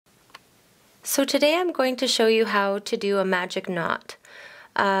So today I'm going to show you how to do a magic knot.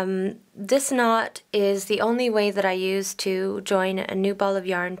 This knot is the only way that I use to join a new ball of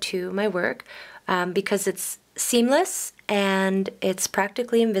yarn to my work because it's seamless and it's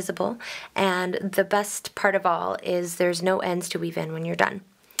practically invisible, and the best part of all is there's no ends to weave in when you're done.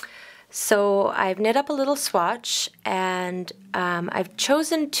 So I've knit up a little swatch, and I've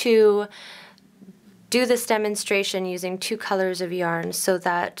chosen to do this demonstration using two colors of yarn so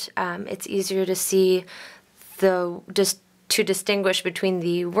that it's easier to see to distinguish between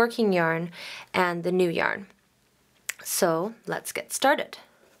the working yarn and the new yarn. So let's get started.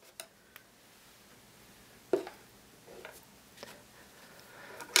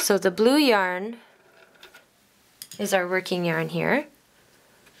 So the blue yarn is our working yarn here.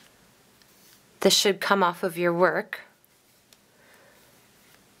 This should come off of your work.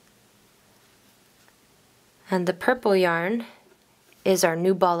 And the purple yarn is our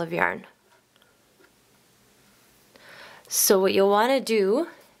new ball of yarn. So what you'll want to do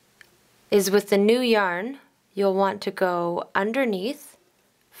is with the new yarn, you'll want to go underneath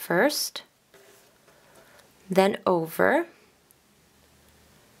first, then over,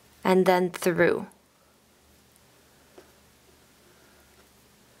 and then through.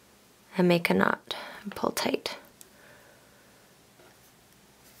 And make a knot and pull tight.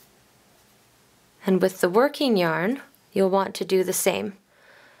 And with the working yarn, you'll want to do the same.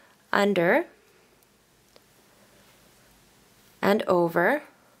 Under and over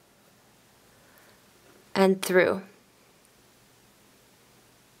and through.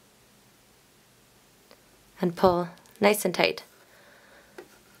 And pull nice and tight.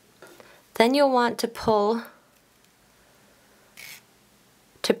 Then you'll want to pull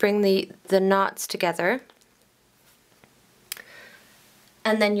to bring the knots together.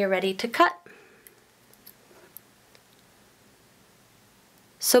 And then you're ready to cut.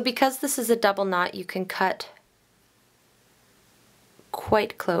 So because this is a double knot, you can cut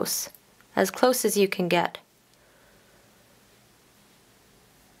quite close as you can get.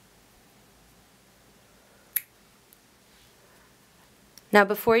 Now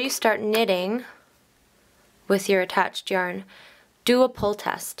before you start knitting with your attached yarn, do a pull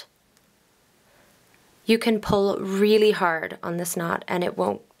test. You can pull really hard on this knot and it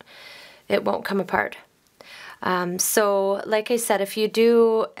won't come apart. So like I said, if you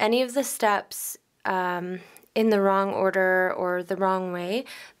do any of the steps in the wrong order or the wrong way,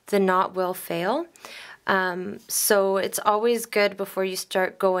 the knot will fail. So it's always good before you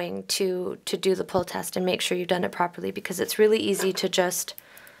start going to do the pull test and make sure you've done it properly, because it's really easy to just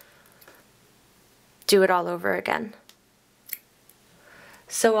do it all over again.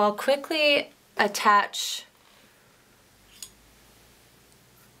 So I'll quickly attach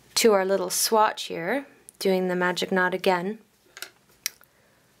to our little swatch here, doing the magic knot again,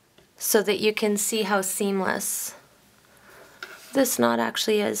 so that you can see how seamless this knot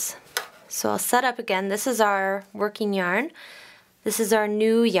actually is. So I'll set up again. This is our working yarn. This is our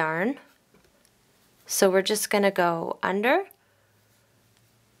new yarn. So we're just going to go under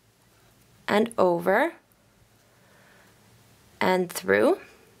and over and through.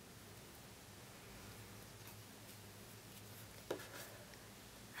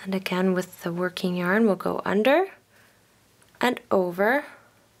 And again with the working yarn, we'll go under and over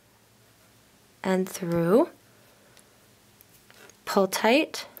and through. Pull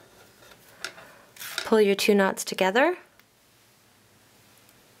tight. Pull your two knots together.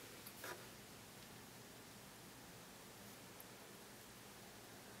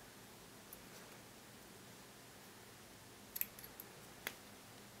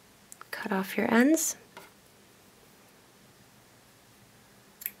 Cut off your ends.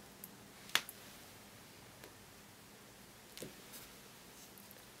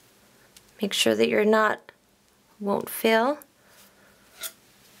 Make sure that your knot won't fail.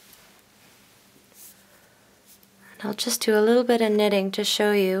 And I'll just do a little bit of knitting to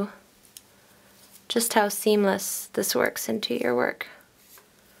show you just how seamless this works into your work.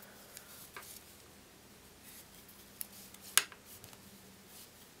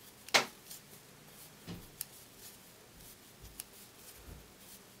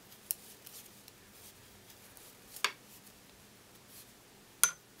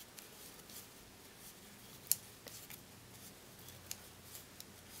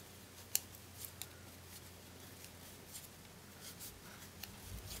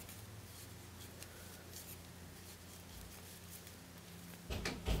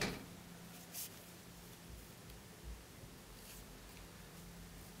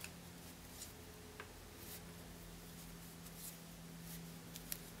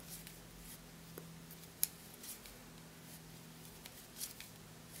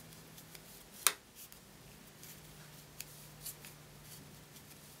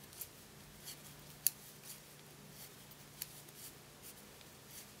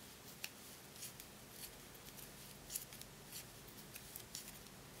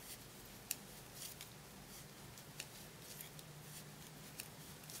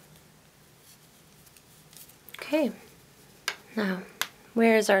 Okay, now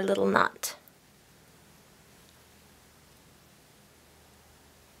where is our little knot?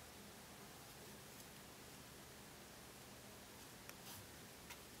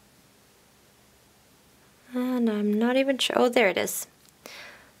 And I'm not even sure. Oh, there it is.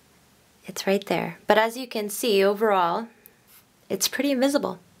 It's right there. But as you can see, overall, it's pretty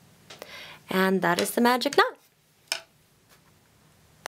invisible. And that is the magic knot.